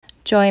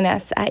Join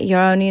us at Your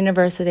Own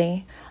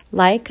University.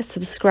 Like,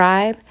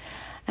 subscribe,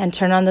 and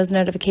turn on those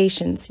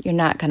notifications. You're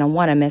not going to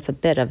want to miss a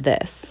bit of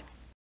this.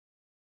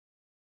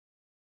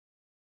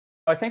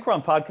 I think we're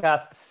on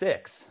podcast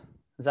 6.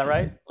 Is that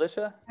right,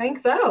 Alicia? I think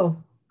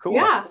so. Cool.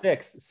 Yeah.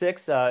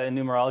 Six in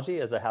numerology,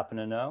 as I happen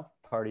to know,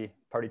 party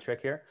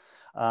trick here,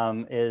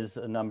 is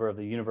the number of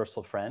the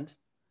universal friend.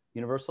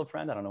 Universal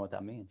friend? I don't know what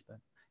that means, but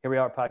here we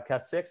are at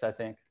podcast 6, I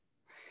think.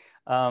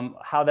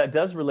 How that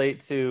does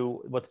relate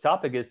to what the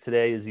topic is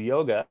today is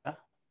yoga,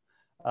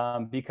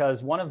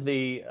 because one of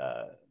the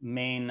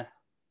main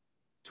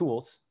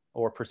tools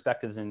or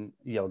perspectives in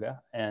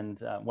yoga,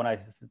 and when I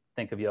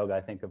think of yoga, I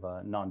think of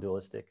a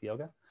non-dualistic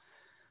yoga,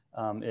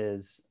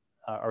 is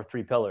our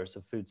 3 pillars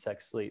of food,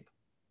 sex, sleep.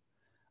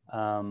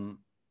 And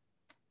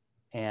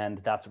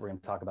that's what we're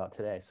going to talk about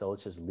today. So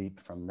let's just leap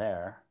from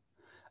there.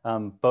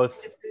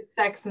 Both food,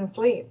 sex, and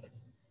sleep.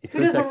 Who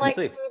food, doesn't sex, like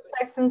and sleep. food,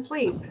 sex, and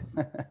sleep?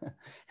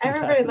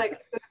 Everybody Exactly.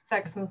 likes food,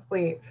 sex, and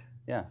sleep.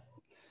 Yeah.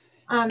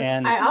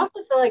 And I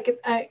also feel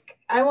like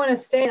I want to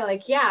say,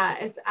 like, yeah,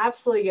 it's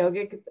absolutely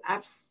yogic. It's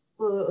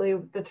absolutely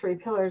the 3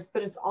 pillars,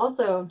 but it's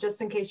also,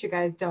 just in case you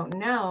guys don't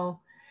know,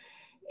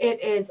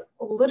 it is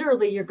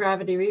literally your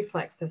gravity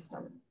reflex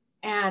system.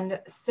 And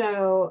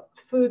so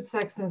food,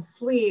 sex, and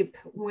sleep,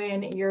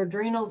 when your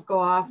adrenals go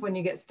off, when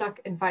you get stuck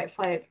in fight,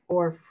 flight,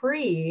 or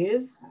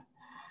freeze,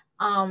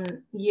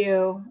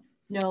 you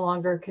no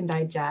longer can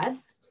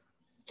digest,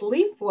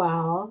 sleep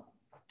well,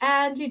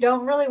 and you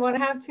don't really want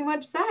to have too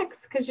much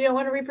sex because you don't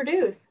want to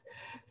reproduce.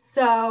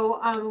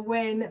 So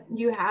when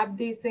you have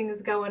these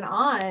things going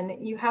on,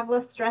 you have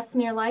less stress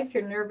in your life,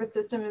 your nervous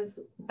system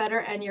is better,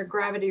 and your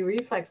gravity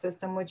reflex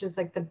system, which is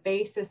like the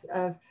basis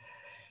of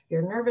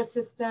your nervous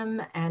system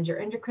and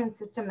your endocrine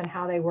system and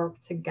how they work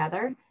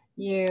together,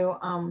 you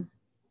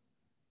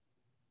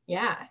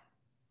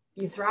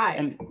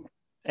thrive.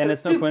 And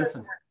it's no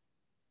coincidence.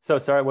 So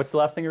sorry, what's the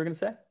last thing you were going to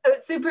say? So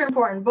it's super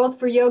important, both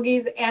for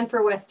yogis and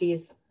for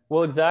Westies.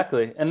 Well,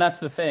 exactly. And that's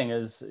the thing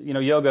is,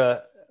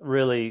 yoga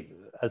really,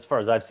 as far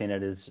as I've seen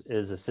it, is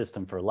a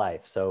system for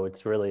life. So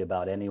it's really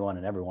about anyone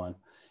and everyone.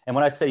 And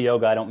when I say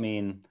yoga, I don't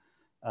mean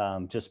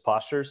just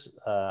postures.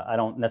 I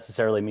don't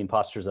necessarily mean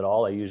postures at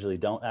all. I usually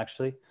don't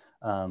actually.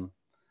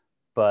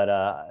 But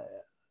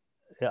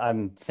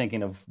I'm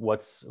thinking of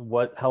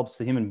what helps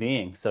the human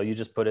being. So you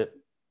just put it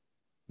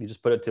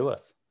to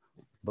us.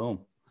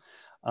 Boom.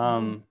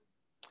 And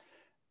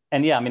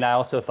yeah, I mean, I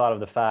also thought of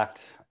the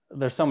fact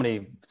there's so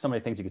many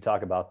things you could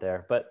talk about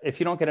there, but if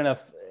you don't get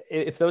enough,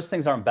 if those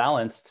things aren't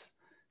balanced,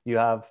 you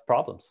have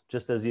problems,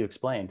 just as you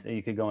explained.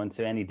 You could go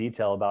into any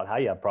detail about how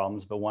you have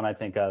problems, but one I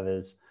think of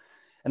is,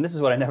 and this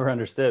is what I never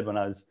understood when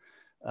I was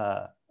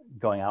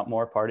going out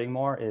more, partying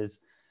more, is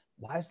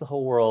why is the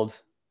whole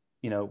world,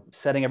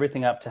 setting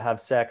everything up to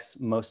have sex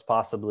most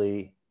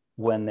possibly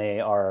when they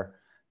are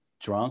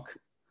drunk,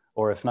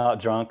 or if not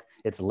drunk,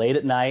 it's late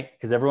at night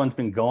because everyone's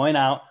been going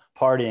out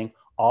partying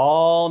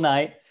all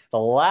night. The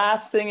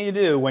last thing you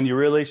do when you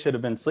really should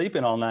have been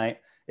sleeping all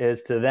night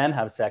is to then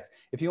have sex.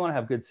 If you want to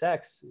have good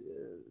sex,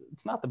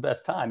 it's not the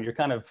best time. You're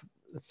kind of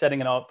setting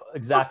it up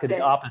exactly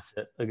the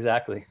opposite.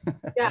 Exactly.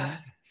 Yeah.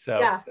 So.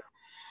 Yeah.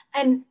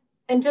 And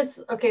just,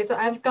 okay, so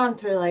I've gone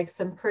through like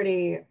some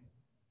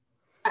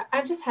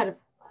I've just had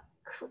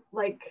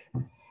like,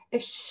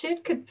 if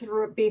shit could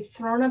be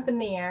thrown up in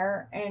the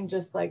air and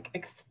just like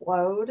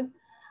explode,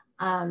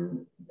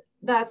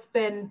 that's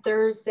been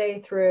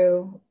Thursday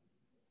through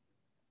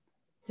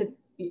to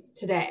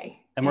today.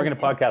 And we're going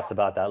to podcast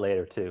about that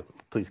later too.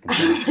 Please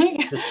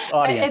continue. This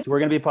audience, we're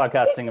going to be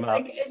podcasting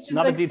about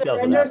not the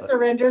details of that.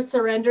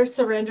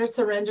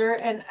 Surrender,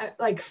 and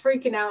like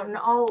freaking out and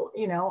all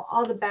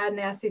the bad,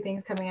 nasty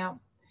things coming out.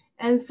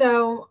 And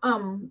so,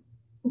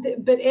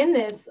 but in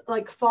this,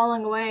 like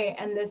falling away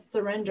and this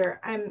surrender,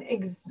 I'm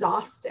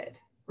exhausted,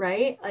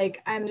 right?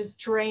 Like I'm just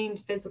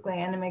drained physically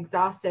and I'm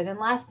exhausted. And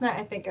last night,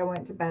 I think I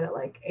went to bed at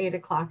like 8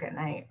 o'clock at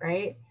night,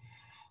 right?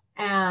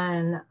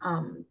 And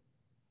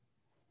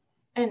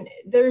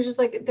there was just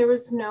like, there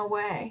was no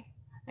way.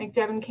 Like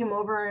Devin came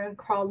over and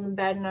crawled in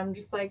bed and I'm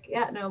just like,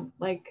 yeah, no,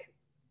 like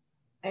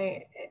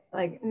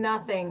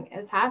nothing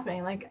is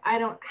happening. Like I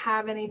don't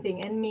have anything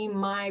in me.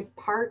 My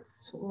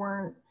parts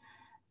weren't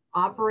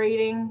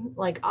operating,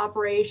 like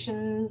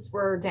operations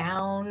were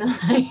down.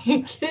 Like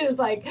it was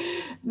like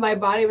my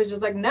body was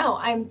just like, no,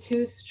 I'm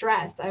too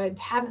stressed. I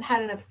haven't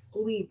had enough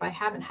sleep. I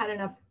haven't had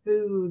enough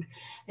food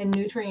and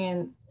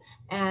nutrients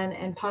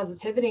and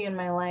positivity in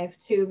my life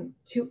to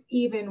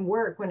even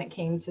work when it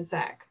came to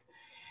sex.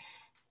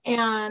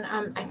 And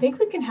I think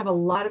we can have a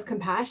lot of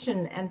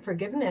compassion and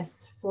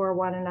forgiveness for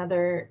one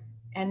another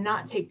and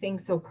not take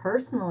things so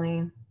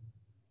personally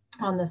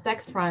on the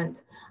sex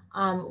front,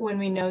 when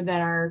we know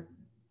that our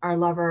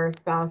lover, our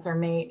spouse, our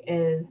mate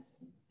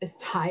is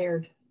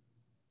tired.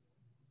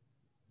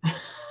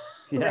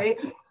 Yeah. Right?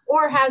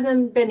 Or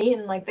hasn't been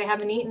eaten, like they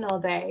haven't eaten all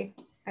day,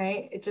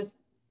 right?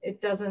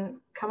 It doesn't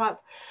come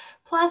up.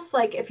 Plus,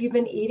 like if you've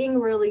been eating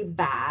really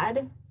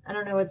bad, I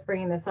don't know what's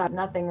bringing this up,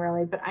 nothing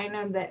really, but I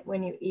know that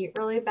when you eat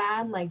really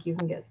bad, like you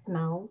can get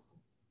smells.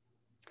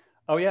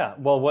 Oh yeah.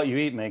 Well, what you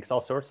eat makes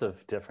all sorts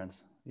of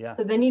difference. Yeah.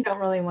 So then you don't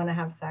really want to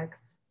have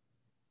sex.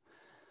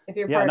 If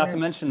your Yeah. Not to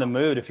partner's mention the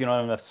mood. If you don't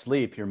have enough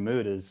sleep, your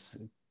mood is,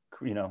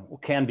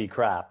 can be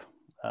crap.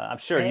 I'm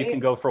sure you can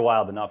right. go for a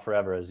while, but not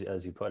forever,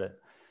 as you put it.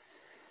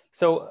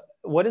 So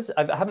what is,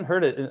 I haven't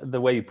heard it the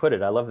way you put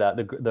it. I love that.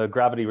 The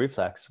gravity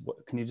reflex.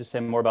 Can you just say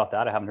more about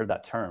that? I haven't heard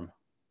that term,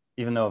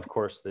 even though of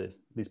course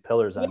these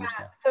pillars I Yeah,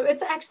 understand. so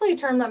it's actually a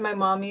term that my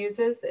mom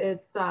uses.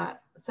 It's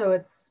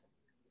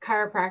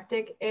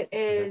chiropractic. It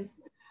is,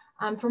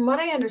 from what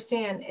I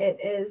understand, it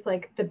is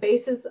like the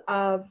basis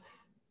of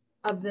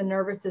the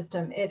nervous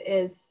system. It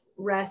is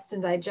rest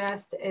and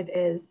digest. It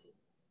is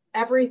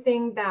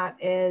everything that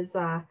is.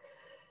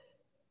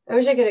 I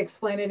wish I could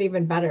explain it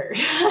even better.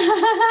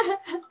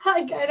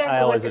 Like I'd have I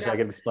to always look it wish I up.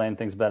 could explain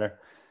things better.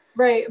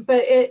 Right,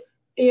 but it,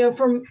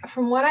 from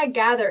what I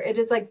gather, it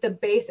is like the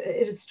base.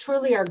 It is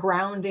truly our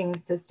grounding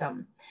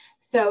system.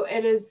 So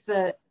it is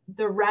the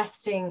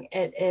resting.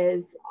 It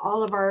is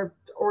all of our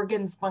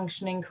organs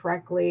functioning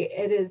correctly.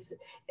 It is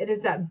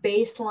that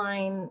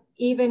baseline.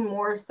 Even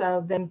more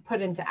so than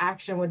put into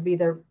action would be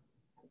the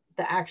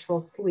actual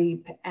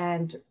sleep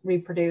and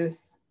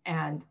reproduce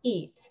and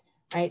eat.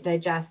 Right,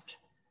 digest,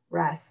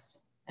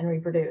 rest, and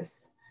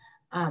reproduce.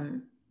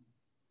 Um,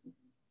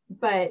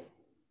 but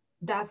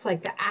that's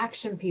like the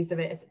action piece of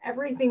it. It's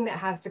everything that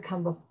has to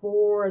come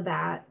before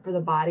that for the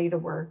body to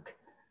work,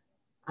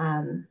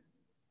 and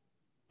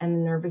the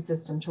nervous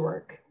system to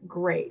work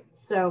great.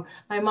 So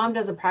my mom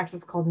does a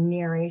practice called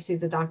NERI.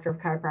 She's a doctor of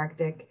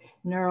chiropractic,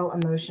 neural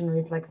emotion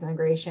reflex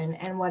integration.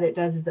 And what it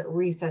does is it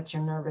resets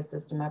your nervous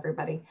system,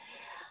 everybody.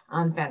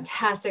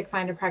 Fantastic.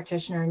 Find a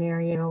practitioner near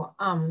you,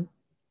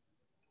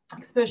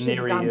 especially if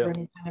you've Near gone you. through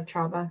any kind of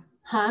trauma.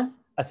 Huh?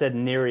 I said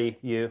near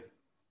you.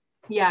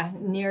 Yeah,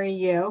 near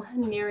you.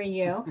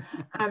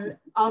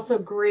 Also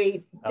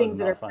great That was things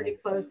that are not funny. pretty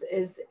close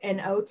is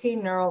an OT,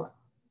 neural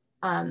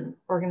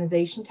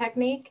organization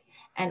technique,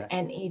 and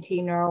Okay. NET,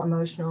 neural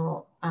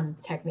emotional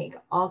technique,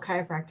 all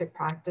chiropractic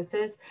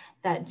practices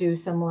that do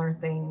similar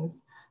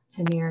things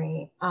to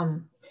NERI.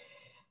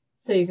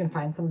 So you can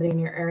find somebody in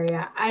your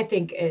area. I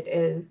think it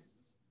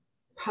is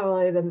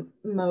probably the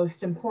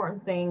most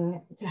important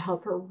thing to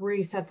help her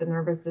reset the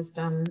nervous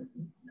system,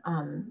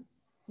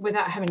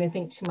 without having to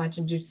think too much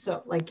and do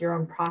so like your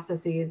own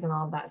processes and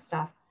all that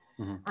stuff.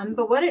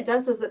 But what it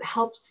does is it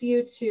helps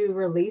you to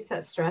release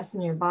that stress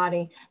in your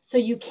body so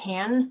you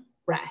can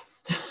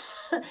rest.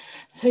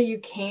 So you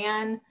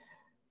can,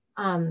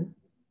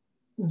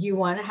 you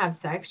want to have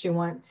sex, you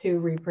want to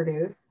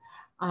reproduce,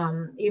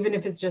 even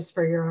if it's just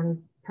for your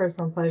own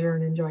personal pleasure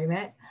and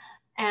enjoyment.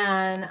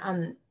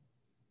 And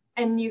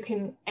you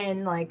can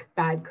end like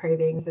bad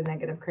cravings and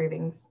negative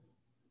cravings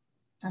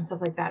and stuff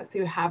like that. So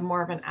you have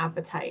more of an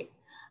appetite.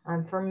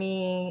 For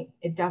me,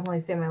 it definitely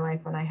saved my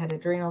life when I had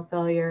adrenal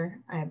failure.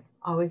 I've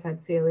always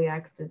had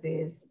celiac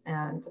disease,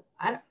 and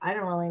I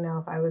don't really know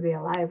if I would be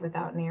alive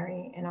without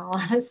NERI, in all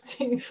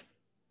honesty,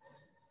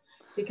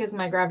 because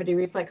my gravity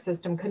reflex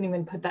system couldn't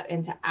even put that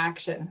into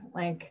action.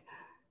 Like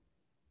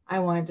I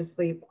wanted to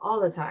sleep all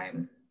the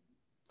time.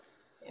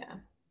 Yeah.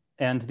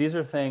 And these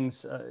are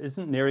things,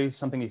 isn't NERI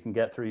something you can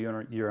get through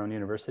your own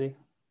university?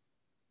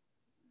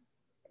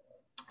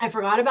 I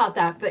forgot about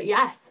that, but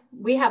yes,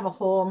 we have a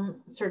whole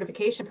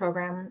certification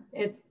program.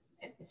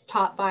 It's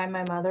taught by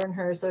my mother and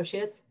her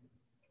associates.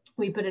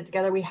 We put it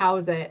together. We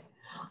house it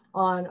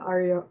on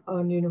our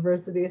own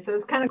university. So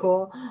it's kind of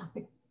cool.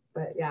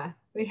 But yeah,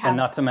 we have. And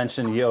not to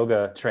mention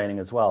yoga training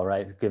as well,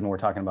 right? Given we're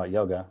talking about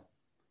yoga.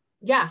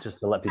 Yeah. Just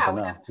to let people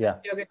We know. have Yeah.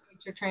 yoga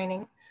teacher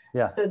training.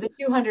 Yeah. So the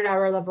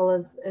 200-hour level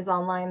is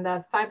online.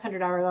 The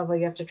 500-hour level,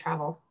 you have to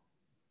travel.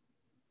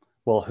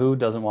 Well, who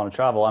doesn't want to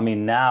travel? I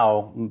mean,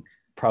 now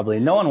probably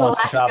no one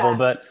wants to travel,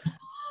 but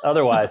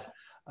otherwise,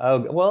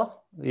 oh,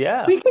 well,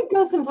 yeah. We could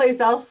go someplace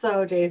else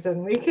though,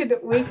 Jason. We could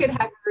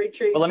have a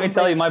retreat. Well, let me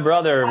tell you, my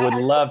brother would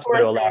love to go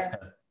to Alaska.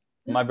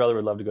 There. My brother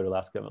would love to go to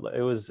Alaska.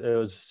 It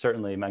was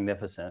certainly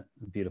magnificent,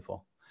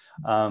 beautiful.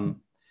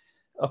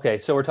 Okay,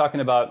 so we're talking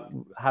about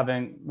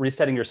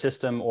resetting your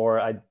system,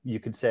 or you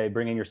could say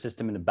bringing your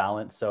system into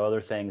balance. So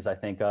other things I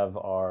think of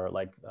are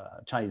like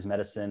Chinese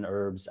medicine,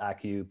 herbs,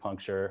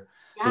 acupuncture.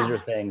 Yeah. These are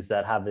things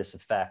that have this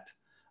effect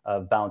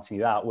of balancing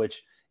you out,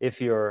 which if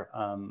you're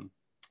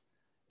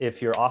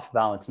off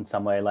balance in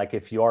some way, like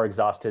if you are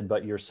exhausted,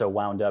 but you're so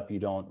wound up, you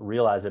don't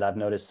realize it. I've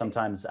noticed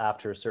sometimes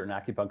after certain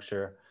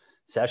acupuncture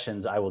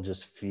sessions, I will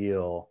just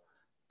feel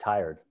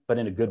tired, but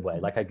in a good way.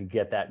 Like I could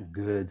get that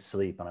good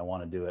sleep and I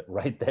want to do it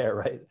right there,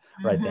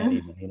 right then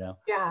even,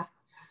 Yeah.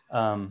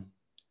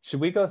 Should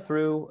we go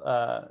through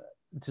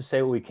to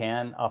say what we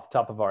can off the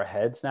top of our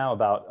heads now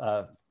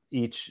about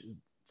each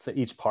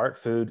part,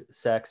 food,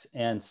 sex,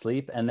 and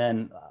sleep? And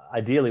then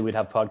ideally we'd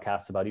have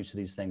podcasts about each of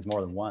these things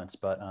more than once,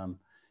 but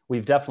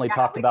we've definitely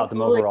talked about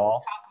them overall.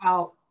 Talk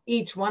about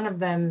each one of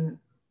them,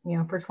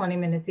 for 20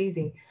 minutes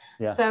easy.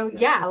 Yeah. So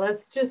yeah,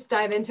 let's just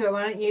dive into it.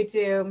 Why don't you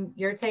do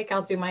your take?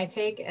 I'll do my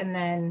take, and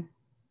then.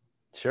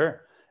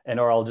 Sure. and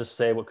or I'll just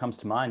say what comes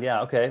to mind.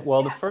 Yeah. Okay.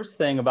 Well, the first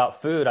thing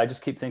about food, I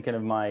just keep thinking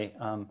of my,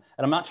 and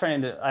I'm not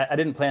trying to, I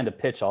didn't plan to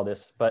pitch all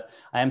this, but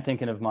I am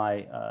thinking of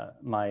my,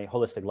 my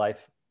holistic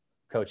life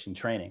coaching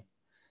training.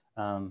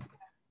 And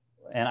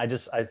I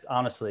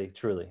honestly,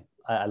 truly,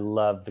 I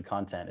love the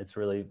content. It's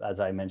really, as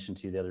I mentioned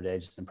to you the other day,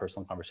 just in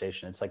personal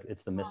conversation, it's like,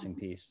 it's the missing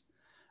piece.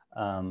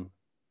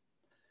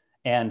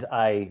 And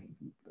I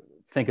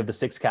think of the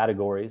 6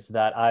 categories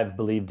that I've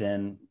believed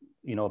in,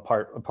 you know,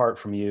 apart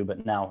from you,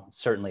 but now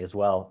certainly as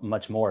well,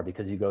 much more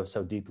because you go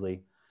so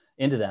deeply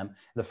into them.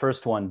 The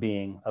first one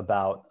being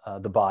about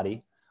the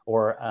body,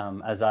 or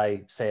as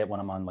I say it when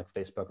I'm on like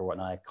Facebook or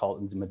whatnot, I call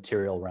it the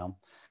material realm.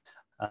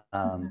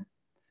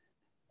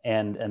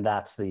 And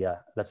that's the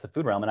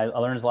food realm. And I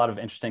learned a lot of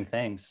interesting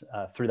things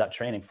through that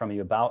training from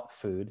you about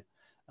food.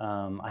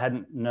 I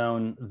hadn't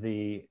known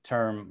the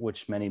term,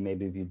 which many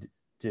maybe of you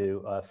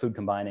do, food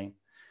combining.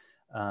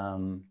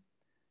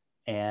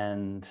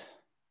 And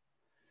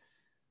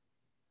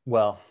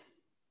well,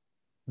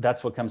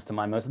 that's what comes to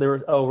mind most. There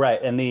was, oh,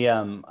 right. And the,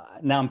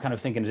 now I'm kind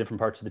of thinking of different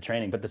parts of the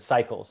training, but the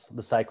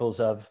cycles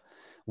of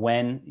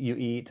when you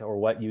eat or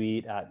what you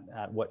eat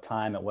at what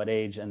time, at what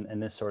age,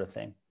 and this sort of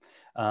thing.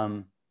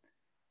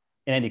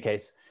 In any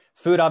case,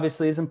 food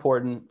obviously is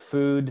important.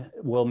 Food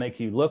will make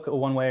you look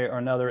one way or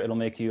another. It'll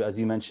make you, as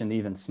you mentioned,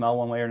 even smell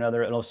one way or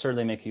another. It'll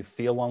certainly make you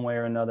feel one way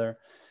or another.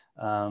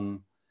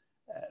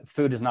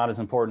 Food is not as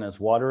important as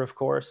water, of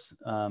course.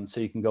 So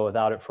you can go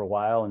without it for a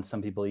while, and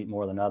some people eat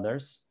more than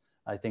others.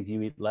 I think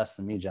you eat less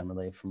than me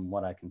generally, from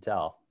what I can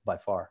tell, by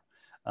far.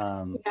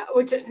 Yeah,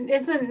 which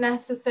isn't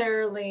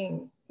necessarily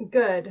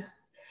good.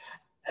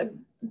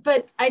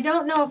 But I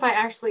don't know if I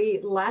actually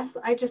eat less.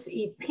 I just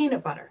eat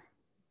peanut butter,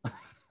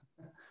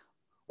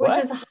 which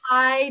is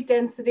high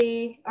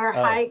density or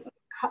high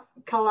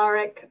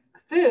caloric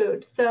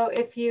food. So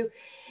if you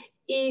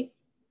eat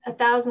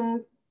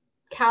 1,000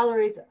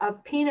 calories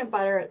of peanut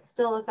butter, it's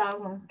still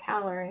 1,000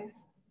 calories.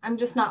 I'm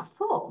just not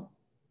full,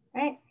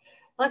 right?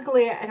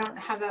 Luckily, I don't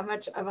have that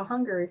much of a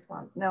hunger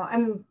response. No,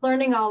 I'm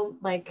relearning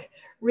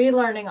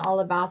all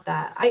about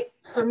that.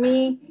 For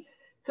me,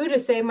 food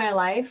has saved my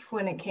life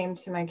when it came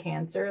to my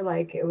cancer.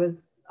 Like it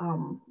was,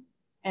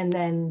 and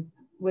then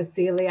with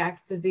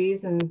celiac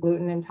disease and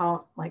gluten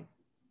intolerance, like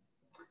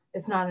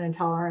it's not an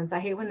intolerance. I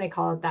hate when they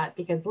call it that,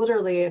 because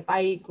literally if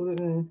I eat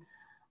gluten,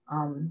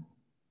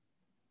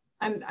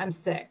 I'm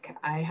sick.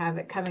 I have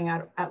it coming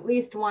out at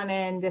least one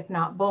end, if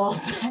not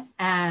both,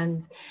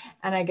 and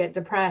I get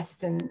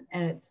depressed and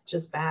it's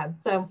just bad.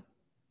 So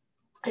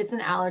it's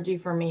an allergy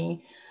for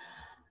me.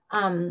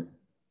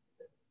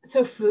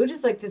 So food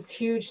is like this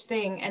huge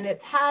thing, and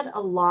it's had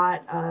a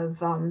lot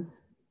of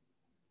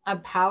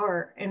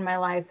power in my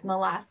life. In the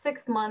last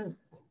 6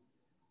 months,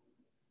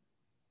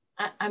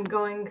 I'm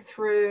going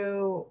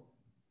through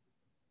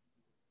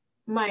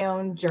my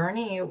own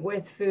journey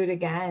with food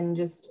again,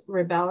 just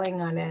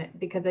rebelling on it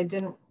because I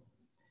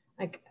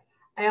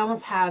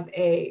almost have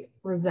a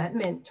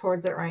resentment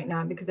towards it right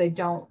now because I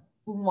don't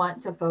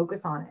want to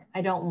focus on it.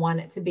 I don't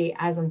want it to be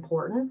as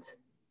important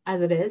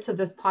as it is. So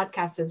this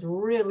podcast is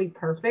really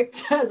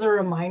perfect as a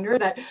reminder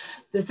that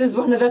this is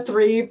one of the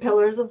 3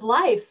 pillars of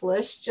life.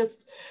 Lish,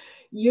 just,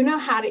 you know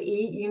how to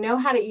eat, you know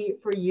how to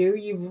eat for you.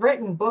 You've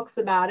written books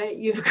about it.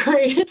 You've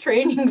created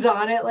trainings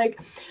on it. Like,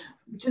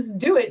 just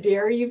do it,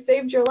 dear. You've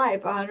saved your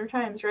life 100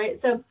 times,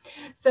 right? So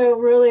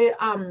really,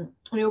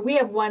 we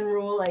have one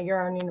rule at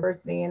Your Own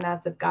University, and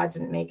that's if God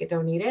didn't make it,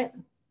 don't eat it.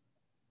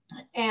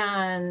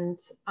 And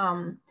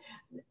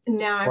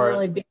now I'm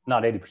really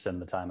not 80% of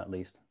the time, at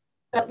least.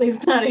 At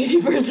least not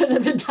 80%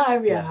 of the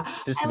time, yeah.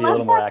 Just to be a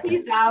little more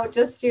accurate. Piece out,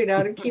 just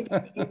to keep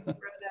it easy for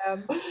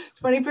them.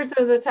 20%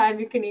 of the time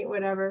you can eat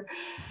whatever.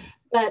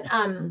 But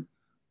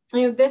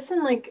this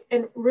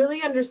and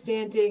really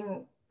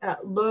understanding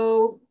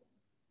low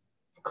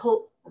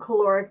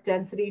caloric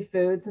density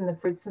foods and the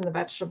fruits and the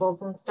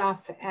vegetables and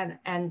stuff,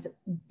 and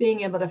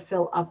being able to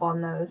fill up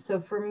on those.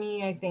 So for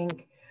me, I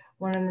think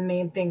one of the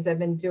main things I've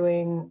been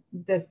doing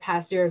this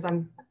past year is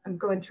I'm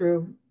going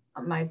through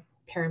my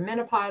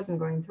perimenopause. I'm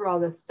going through all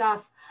this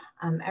stuff.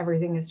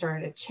 Everything is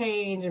starting to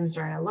change. I'm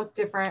starting to look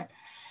different.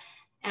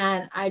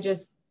 And I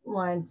just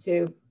wanted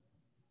to,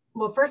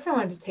 first I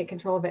wanted to take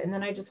control of it, and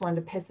then I just wanted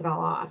to piss it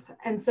all off.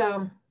 And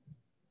so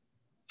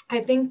I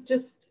think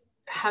just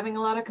having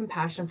a lot of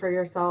compassion for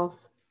yourself,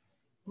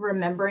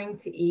 remembering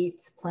to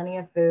eat plenty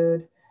of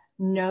food,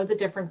 know the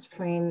difference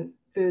between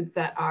foods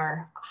that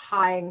are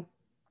high in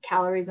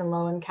calories and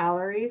low in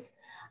calories,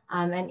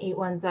 and eat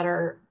ones that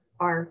are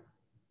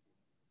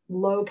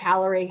low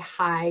calorie,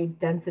 high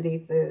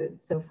density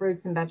foods. So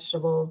fruits and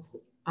vegetables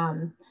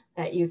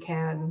that you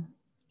can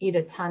eat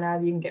a ton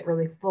of, you can get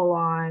really full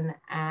on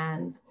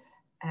and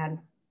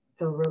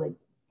feel really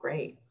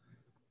great.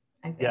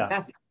 I think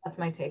that's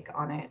my take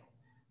on it.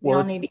 We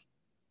all need to eat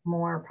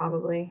more,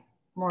 probably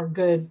more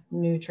good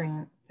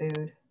nutrient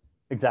food.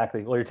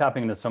 Exactly. Well, you're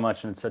tapping into so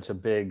much, and it's such a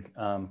big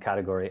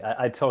category.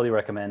 I totally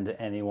recommend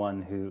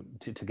anyone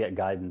to get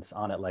guidance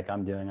on it like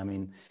I'm doing. I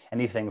mean,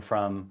 anything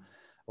from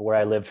where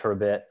I lived for a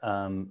bit,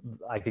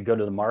 I could go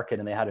to the market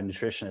and they had a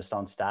nutritionist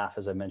on staff,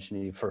 as I mentioned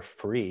to you, for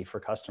free for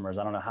customers.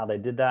 I don't know how they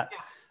did that,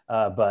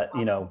 but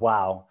you know,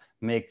 wow,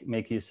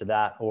 make use of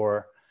that.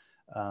 Or,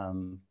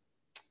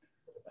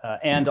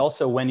 and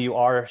also when you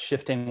are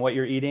shifting what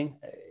you're eating,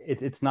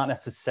 it's not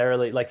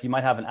necessarily like you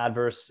might have an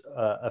adverse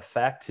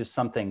effect to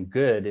something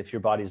good if your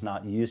body's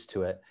not used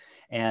to it.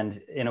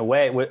 And in a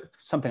way,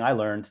 something I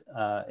learned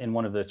in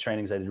one of the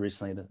trainings I did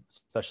recently,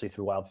 especially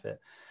through WildFit,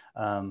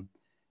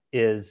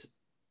 is,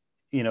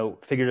 you know,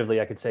 figuratively,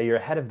 I could say you're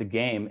ahead of the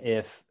game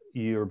if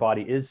your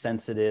body is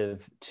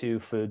sensitive to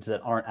foods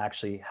that aren't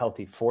actually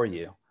healthy for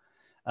you.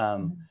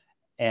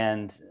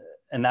 And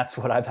that's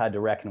what I've had to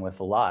reckon with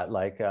a lot.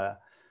 Like,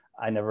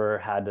 I never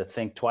had to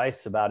think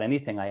twice about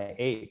anything I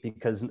ate,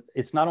 because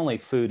it's not only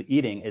food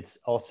eating, it's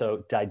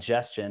also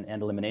digestion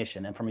and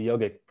elimination. And from a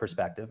yogic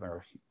perspective,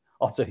 or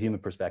also human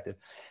perspective,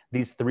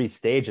 these three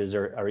stages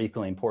are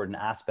equally important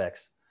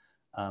aspects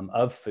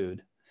of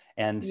food.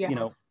 And, you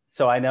know,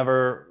 so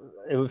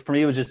for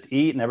me, it was just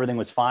eat and everything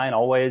was fine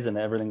always. And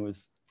everything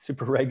was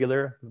super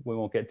regular. We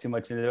won't get too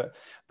much into it,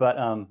 but,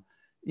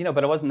 you know,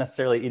 but I wasn't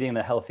necessarily eating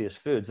the healthiest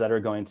foods that are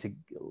going to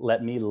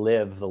let me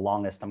live the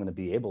longest I'm going to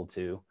be able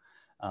to,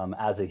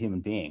 as a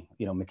human being,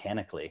 you know,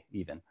 mechanically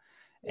even.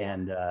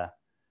 And,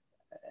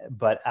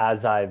 but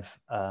as I've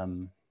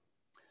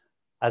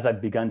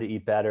begun to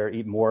eat better,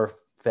 eat more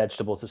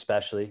vegetables,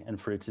 especially,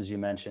 and fruits, as you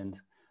mentioned,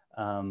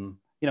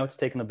 you know, it's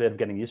taken a bit of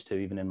getting used to,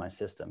 even in my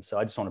system. So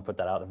I just want to put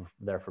that out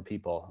there for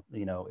people.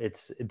 You know, it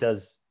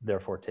does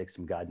therefore take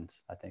some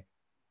guidance, I think.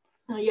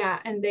 Yeah.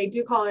 And they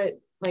do call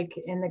it, like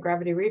in the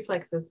gravity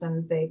reflex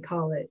system, they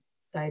call it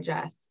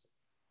digest.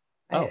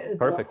 Oh,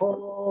 perfect. The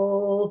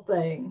whole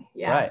thing.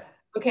 Yeah. Right.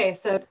 Okay.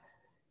 So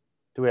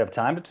do we have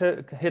time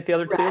to hit the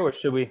other two, or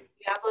should we?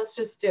 Yeah, let's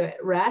just do it.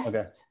 Rest.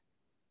 Okay.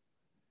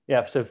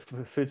 Yeah. So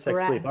food,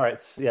 sex, sleep. All right.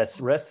 Yes.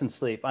 Rest and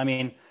sleep. I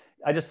mean,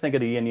 I just think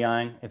of the yin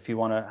yang. If you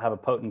want to have a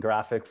potent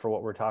graphic for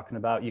what we're talking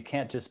about, you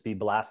can't just be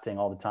blasting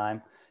all the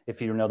time.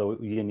 If you know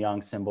the yin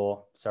yang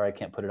symbol, sorry, I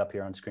can't put it up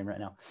here on screen right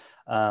now.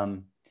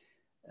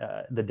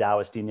 The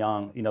Taoist yin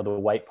yang, you know, the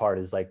white part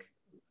is like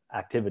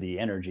activity,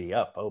 energy,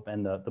 up,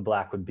 open. The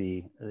black would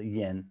be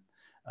yin,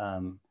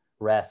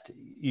 rest.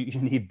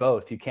 You need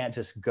both. You can't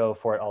just go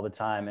for it all the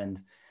time.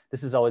 And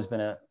this has always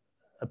been a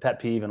pet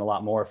peeve, and a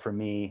lot more for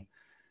me,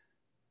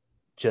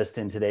 just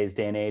in today's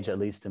day and age, at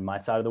least in my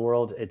side of the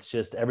world. It's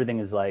just, everything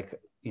is like,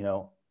 you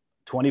know,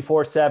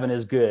 24/7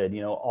 is good,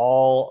 you know,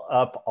 all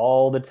up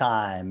all the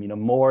time, you know,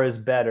 more is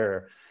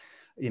better,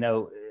 you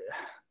know,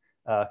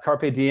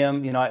 carpe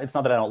diem, you know, it's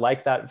not that I don't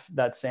like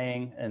that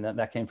saying, and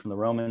that came from the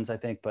Romans, I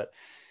think, but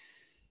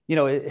you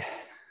know,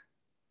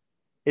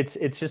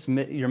 it's just,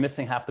 you're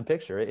missing half the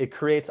picture. It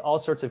creates all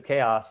sorts of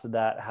chaos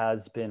that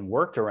has been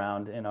worked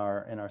around in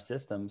our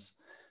systems,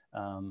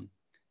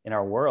 in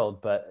our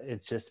world, but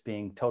it's just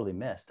being totally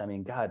missed. I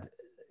mean, God,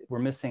 we're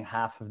missing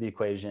half of the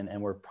equation,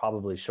 and we're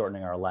probably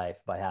shortening our life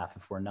by half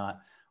if we're not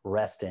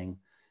resting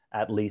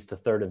at least a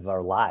third of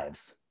our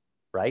lives,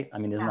 right? I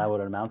mean, isn't that what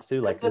it amounts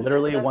to? Like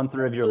literally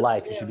 1/3 of your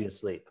life, you should be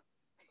asleep.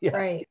 Yeah.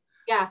 Right.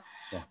 Yeah.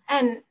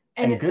 And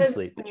it good says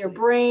sleep. When your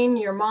brain,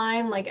 your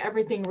mind, like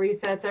everything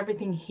resets,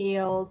 everything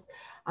heals.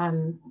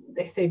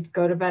 They say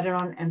go to bed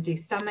on empty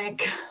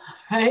stomach,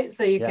 right?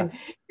 So you can,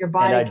 your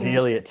body, and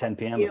ideally at 10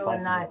 p.m. if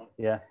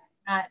possible.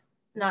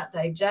 Not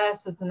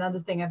digest. That's another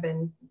thing I've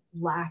been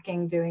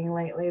lacking doing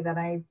lately, that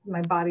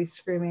my body's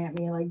screaming at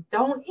me like,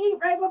 don't eat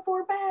right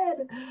before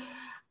bed.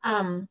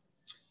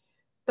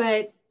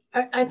 But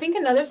I think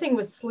another thing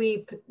with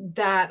sleep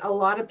that a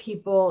lot of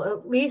people,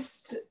 at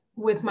least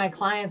with my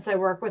clients I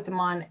work with them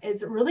on,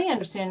 is really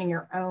understanding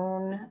your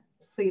own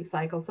sleep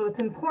cycle. So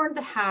it's important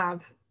to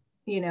have,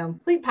 you know,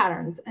 sleep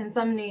patterns, and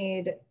some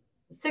need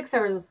 6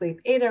 hours of sleep,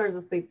 8 hours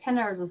of sleep, 10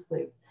 hours of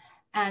sleep.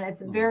 And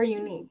it's very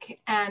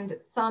unique, and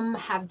some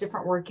have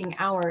different working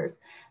hours.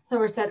 So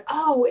we're said,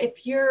 oh,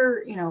 if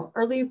you're, you know,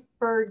 early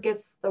bird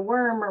gets the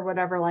worm, or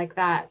whatever, like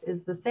that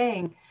is the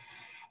saying.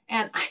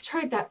 And I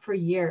tried that for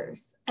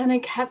years, and I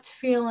kept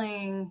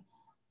feeling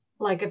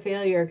like a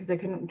failure because I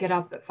couldn't get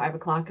up at 5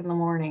 o'clock in the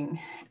morning,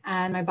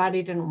 and my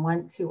body didn't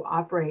want to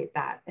operate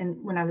that.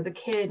 And when I was a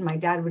kid, my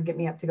dad would get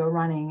me up to go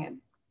running at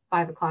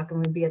 5 o'clock, and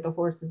we'd be at the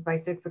horses by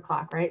 6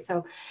 o'clock, right?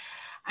 So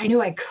I knew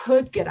I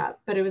could get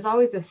up, but it was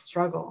always a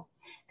struggle.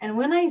 And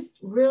when I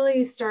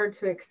really started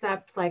to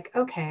accept, like,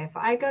 okay, if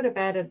I go to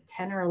bed at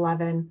 10 or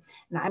 11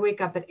 and I wake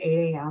up at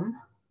 8 a.m.,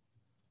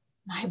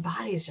 my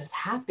body's just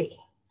happy.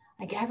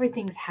 Like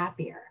everything's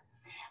happier.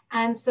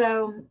 And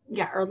so,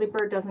 yeah, early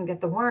bird doesn't get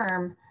the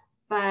worm,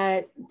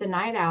 but the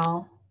night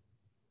owl,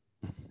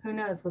 who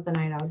knows what the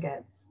night owl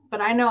gets,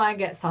 but I know I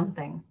get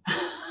something.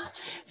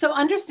 So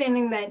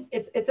understanding that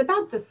it's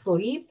about the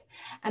sleep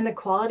and the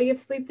quality of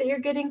sleep that you're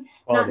getting,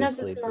 not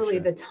necessarily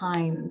the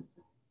times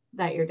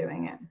that you're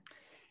doing it.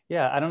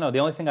 Yeah, I don't know. The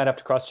only thing I'd have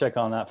to cross-check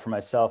on that for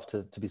myself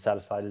to be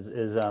satisfied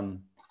is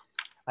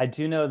I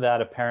do know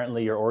that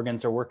apparently your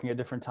organs are working at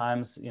different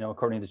times, you know,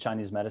 according to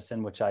Chinese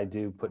medicine, which I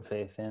do put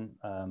faith in.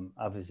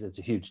 Obviously, it's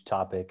a huge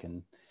topic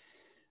and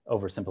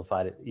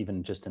oversimplified it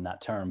even just in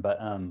that term, but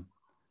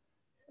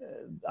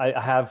I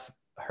have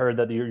heard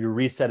that your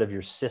reset of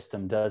your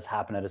system does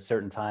happen at a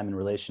certain time in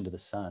relation to the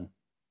sun.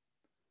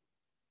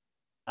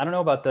 I don't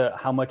know about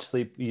how much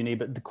sleep you need,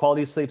 but the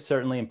quality of sleep is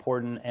certainly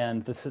important.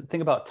 And the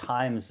thing about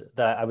times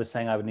that I was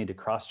saying I would need to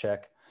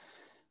cross-check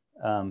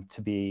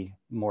to be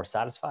more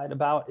satisfied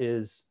about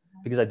is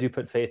because I do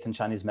put faith in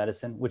Chinese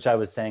medicine, which I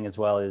was saying as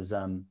well is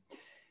an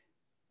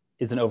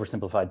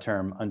oversimplified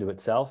term unto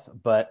itself.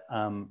 But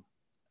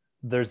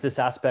there's this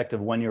aspect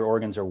of when your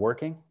organs are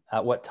working,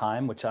 at what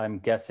time, which I'm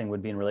guessing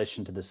would be in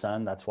relation to the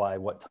sun. That's why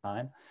what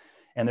time.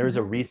 And there is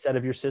a reset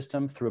of your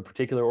system through a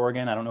particular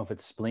organ. I don't know if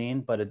it's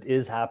spleen, but it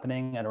is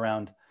happening at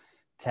around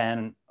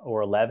 10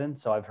 or 11.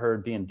 So I've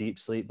heard be in deep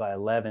sleep by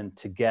 11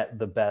 to get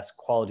the best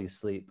quality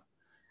sleep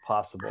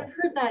possible. I've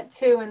heard that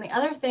too. And the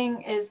other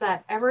thing is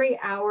that every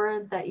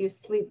hour that you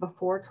sleep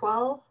before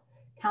 12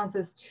 counts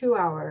as 2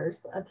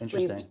 hours of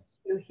sleep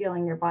to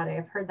healing your body.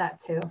 I've heard that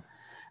too.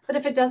 But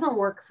if it doesn't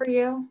work for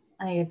you,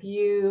 like if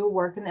you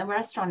work in the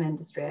restaurant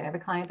industry, I have a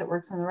client that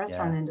works in the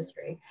restaurant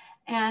industry,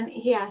 and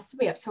he has to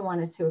be up to 1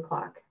 or 2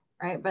 o'clock,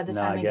 right? By the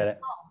time he gets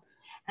home.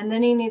 And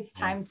then he needs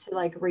time to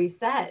like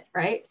reset,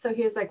 right? So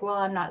he was like, well,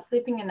 I'm not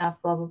sleeping enough,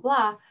 blah, blah,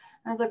 blah. And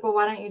I was like, well,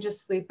 why don't you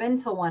just sleep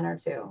until 1 or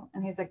 2?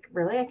 And he's like,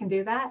 really? I can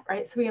do that,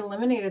 right? So we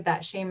eliminated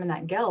that shame and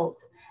that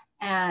guilt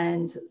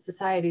and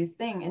society's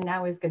thing. And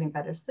now he's getting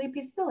better sleep.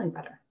 He's feeling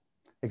better.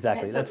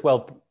 Exactly. Right? So, that's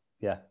well,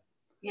 yeah.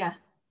 Yeah.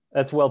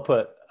 That's well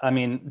put. I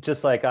mean,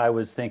 just like I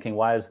was thinking,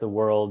 why is the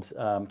world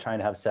trying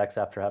to have sex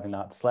after having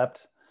not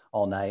slept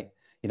all night?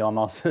 You know, I'm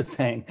also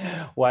saying,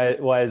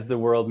 why is the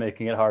world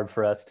making it hard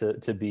for us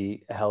to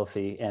be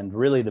healthy? And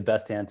really the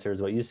best answer is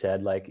what you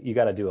said, like, you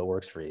got to do what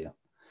works for you.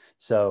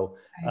 So,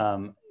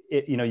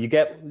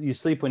 you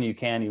sleep when you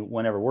can,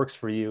 whenever works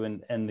for you.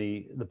 And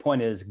the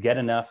point is get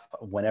enough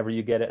whenever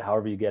you get it,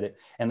 however you get it.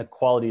 And the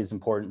quality is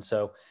important.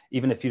 So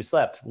even if you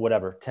slept,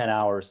 whatever, 10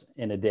 hours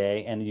in a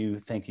day, and you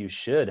think you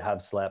should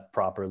have slept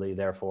properly,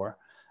 therefore,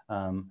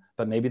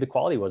 but maybe the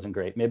quality wasn't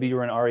great. Maybe you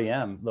were in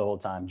REM the whole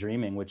time,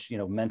 dreaming, which,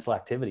 mental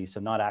activity. So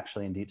not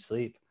actually in deep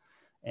sleep,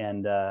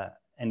 and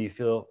you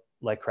feel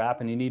like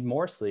crap and you need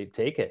more sleep,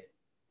 take it,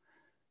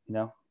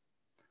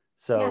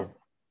 So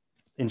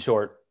in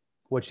short,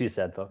 what she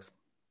said, folks.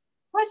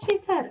 What she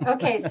said.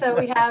 Okay. So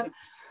we have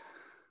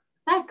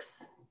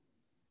sex.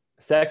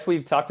 Sex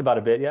we've talked about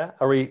a bit. Yeah.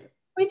 Are we?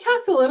 We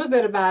talked a little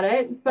bit about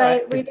it,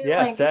 but we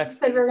did sex.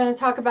 Said we were going to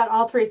talk about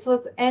all three. So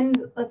let's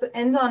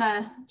end on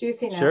a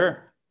juicy note.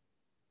 Sure.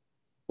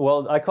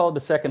 Well, I call it the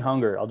second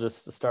hunger. I'll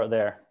just start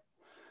there.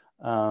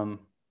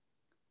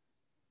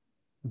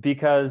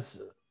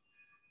 Because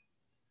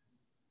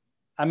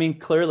I mean,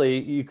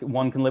 clearly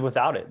one can live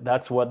without it.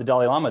 That's what the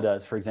Dalai Lama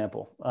does, for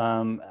example.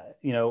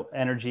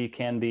 Energy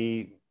can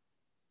be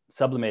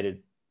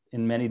sublimated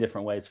in many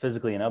different ways,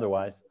 physically and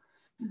otherwise.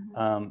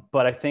 Mm-hmm.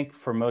 But I think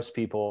for most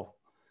people,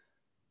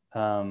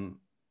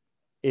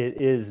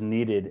 it is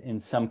needed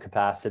in some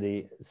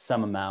capacity,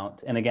 some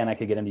amount. And again, I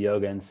could get into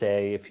yoga and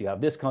say, if you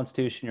have this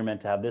constitution, you're meant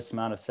to have this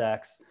amount of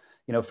sex,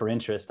 for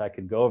interest, I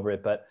could go over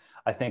it, but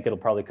I think it'll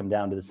probably come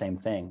down to the same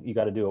thing. You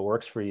got to do what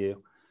works for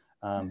you.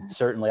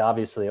 Certainly,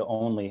 obviously,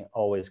 only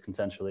always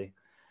consensually.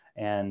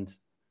 And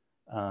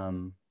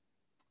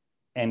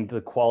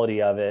the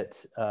quality of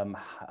it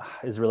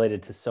is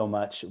related to so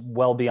much,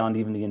 well beyond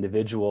even the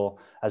individual,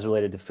 as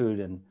related to food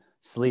and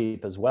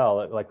sleep as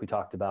well, like we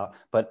talked about,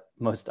 but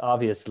most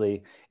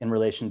obviously in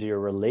relation to your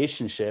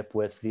relationship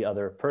with the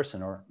other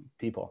person or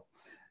people.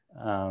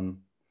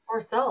 Or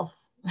self.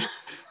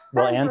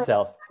 Well, and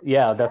self.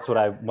 Yeah, that's what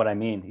I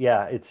mean.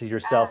 Yeah, it's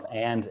yourself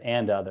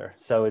and other.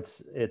 So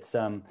it's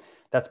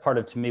that's part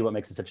of, to me, what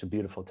makes it such a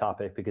beautiful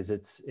topic, because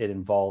it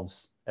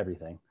involves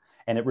everything,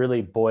 and it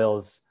really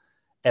boils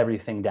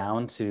everything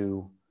down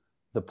to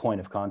the point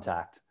of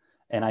contact.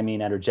 And I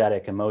mean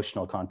energetic,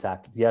 emotional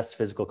contact. Yes,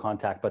 physical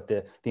contact, but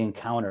the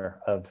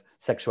encounter of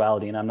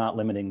sexuality. And I'm not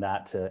limiting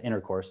that to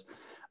intercourse,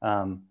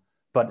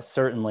 but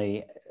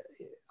certainly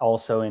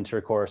also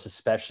intercourse,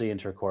 especially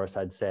intercourse,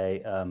 I'd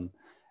say,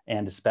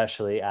 and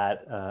especially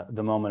at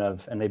the moment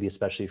of, and maybe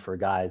especially for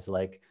guys,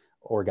 like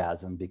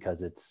orgasm,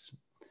 because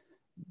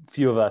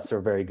few of us are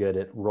very good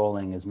at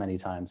rolling as many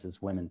times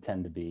as women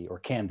tend to be, or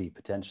can be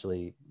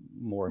potentially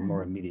more and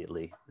more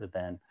immediately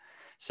than.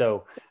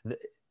 So,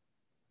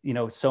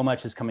 so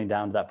much is coming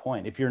down to that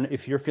point.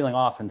 If you're feeling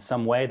off in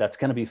some way, that's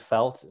going to be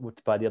felt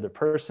by the other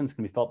person. It's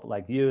going to be felt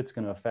like you. It's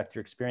going to affect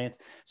your experience.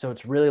 So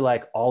it's really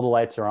like all the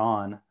lights are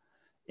on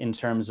in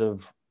terms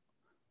of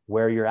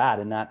where you're at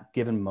in that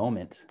given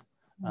moment,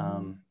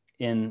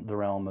 in the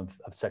realm of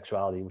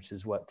sexuality, which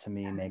is what to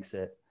me makes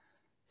it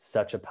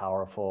such a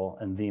powerful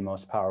and the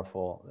most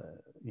powerful,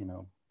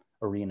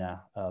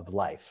 arena of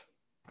life,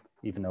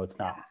 even though it's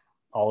not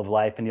all of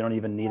life and you don't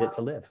even need it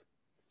to live.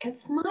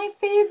 It's my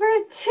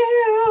favorite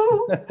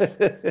too.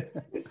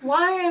 It's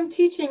why I'm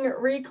teaching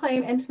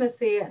Reclaim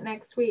Intimacy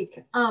next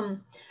week.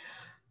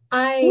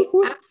 I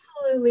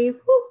absolutely,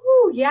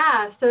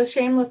 yeah. So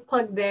shameless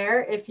plug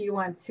there. If you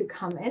want to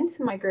come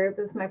into my group,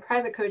 this is my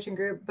private coaching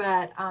group,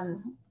 but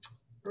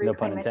No pun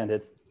Reclaim It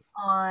intended.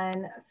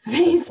 on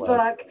You said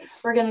plug.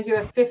 Facebook. We're going to do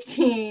a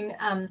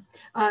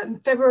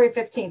February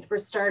 15th. We're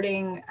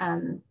starting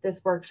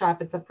this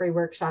workshop. It's a free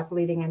workshop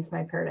leading into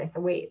my Paradise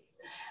Awaits.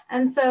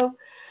 And so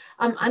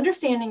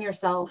understanding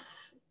yourself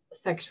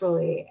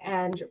sexually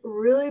and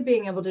really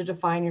being able to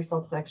define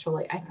yourself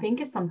sexually, I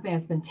think is something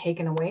that's been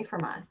taken away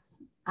from us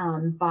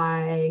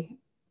by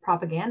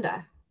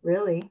propaganda,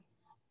 really,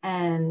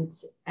 and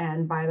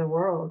by the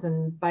world.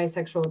 And by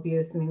sexual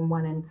abuse, I mean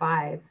 1 in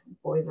 5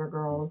 boys or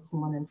girls,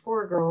 1 in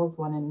 4 girls,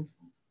 1 in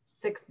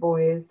 6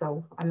 boys.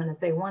 So I'm going to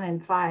say 1 in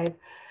 5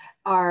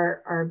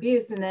 are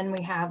abused. And then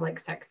we have like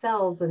sex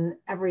sells and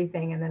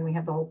everything. And then we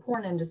have the whole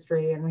porn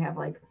industry, and we have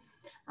like,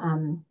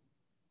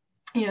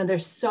 you know,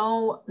 there's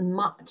so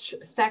much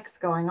sex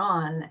going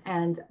on,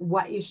 and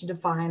what you should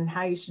define,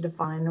 how you should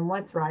define, and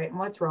what's right and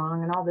what's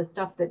wrong, and all this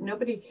stuff that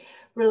nobody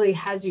really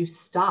has you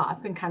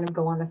stop and kind of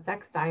go on a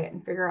sex diet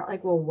and figure out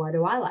like, well, what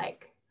do I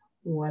like?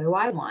 What do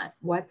I want?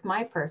 What's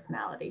my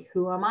personality?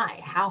 Who am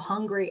I? How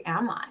hungry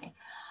am I?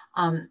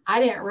 I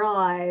didn't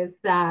realize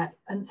that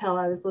until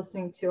I was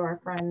listening to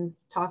our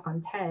friend's talk on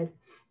TED,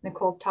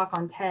 Nicole's talk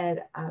on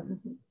TED,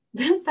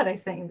 that I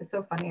sent you. It was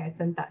so funny. I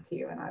sent that to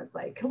you and I was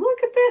like,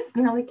 look at this.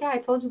 And you're like, yeah, I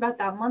told you about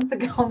that months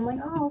ago. I'm like,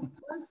 oh,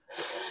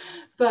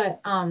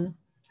 but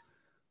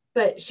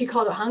she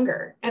called it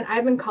hunger. And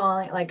I've been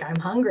calling it like, I'm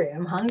hungry,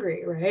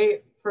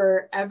 right?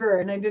 Forever.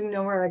 And I didn't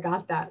know where I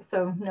got that.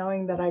 So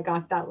knowing that I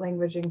got that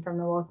languaging from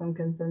the Welcome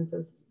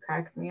Consensus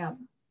cracks me up.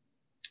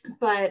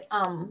 But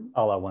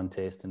all at one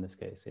taste in this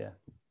case. Yeah.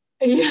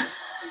 Yeah.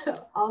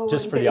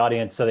 Just for the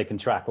audience so they can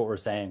track what we're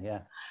saying. Yeah.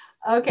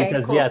 Okay.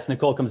 Because cool. yes,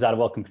 Nicole comes out of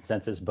Welcome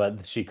Consensus,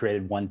 but she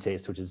created One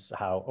Taste, which is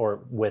how,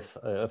 or with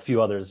a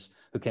few others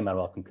who came out of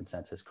Welcome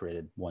Consensus,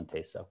 created One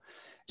Taste. So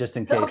just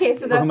in case, okay,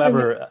 so for that's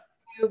whomever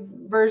the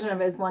new version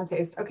of it is One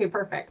Taste. Okay,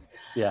 perfect.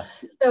 Yeah.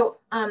 So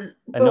and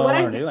no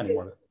longer new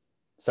anymore.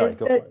 Sorry,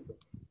 go for it.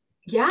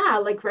 Yeah,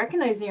 like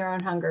recognizing your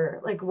own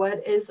hunger. Like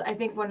what is, I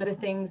think one of the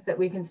things that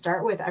we can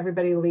start with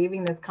everybody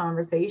leaving this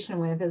conversation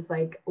with is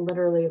like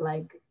literally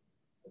like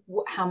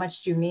how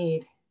much do you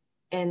need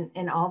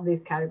in all of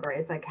these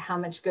categories? Like how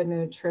much good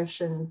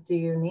nutrition do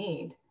you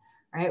need,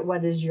 right?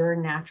 What is your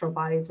natural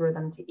body's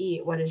rhythm to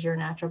eat? What is your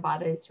natural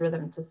body's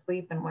rhythm to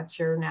sleep? And what's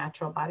your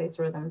natural body's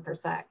rhythm for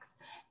sex?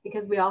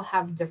 Because we all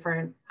have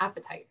different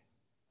appetites.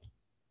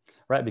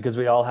 Right, because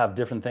we all have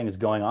different things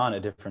going on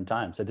at different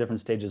times, at different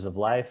stages of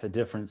life, at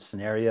different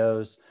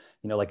scenarios,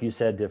 you know, like you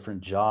said,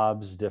 different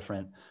jobs,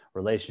 different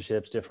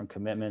relationships, different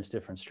commitments,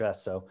 different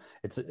stress. So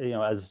it's, you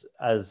know, as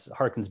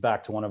harkens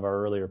back to one of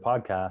our earlier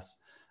podcasts,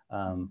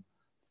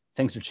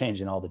 things are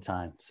changing all the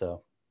time.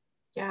 So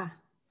yeah,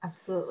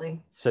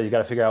 absolutely. So you got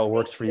to figure out what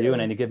works for you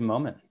in any given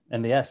moment.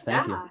 And yes,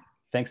 thank you.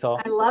 Thanks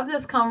all. I love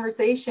this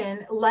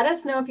conversation. Let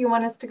us know if you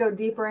want us to go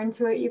deeper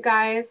into it, you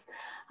guys.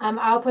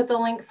 I'll put the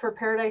link for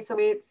Paradise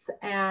Awaits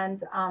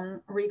and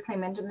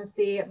Reclaim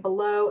Intimacy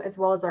below, as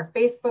well as our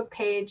Facebook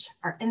page,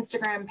 our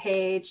Instagram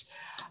page,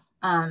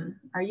 our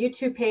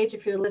YouTube page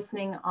if you're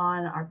listening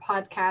on our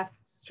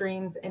podcast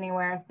streams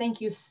anywhere. Thank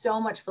you so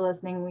much for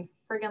listening. We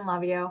friggin'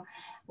 love you.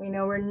 We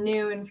know we're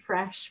new and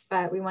fresh,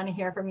 but we want to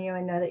hear from you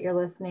and know that you're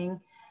listening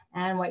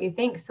and what you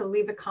think. So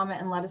leave a comment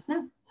and let us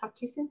know. Talk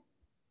to you soon.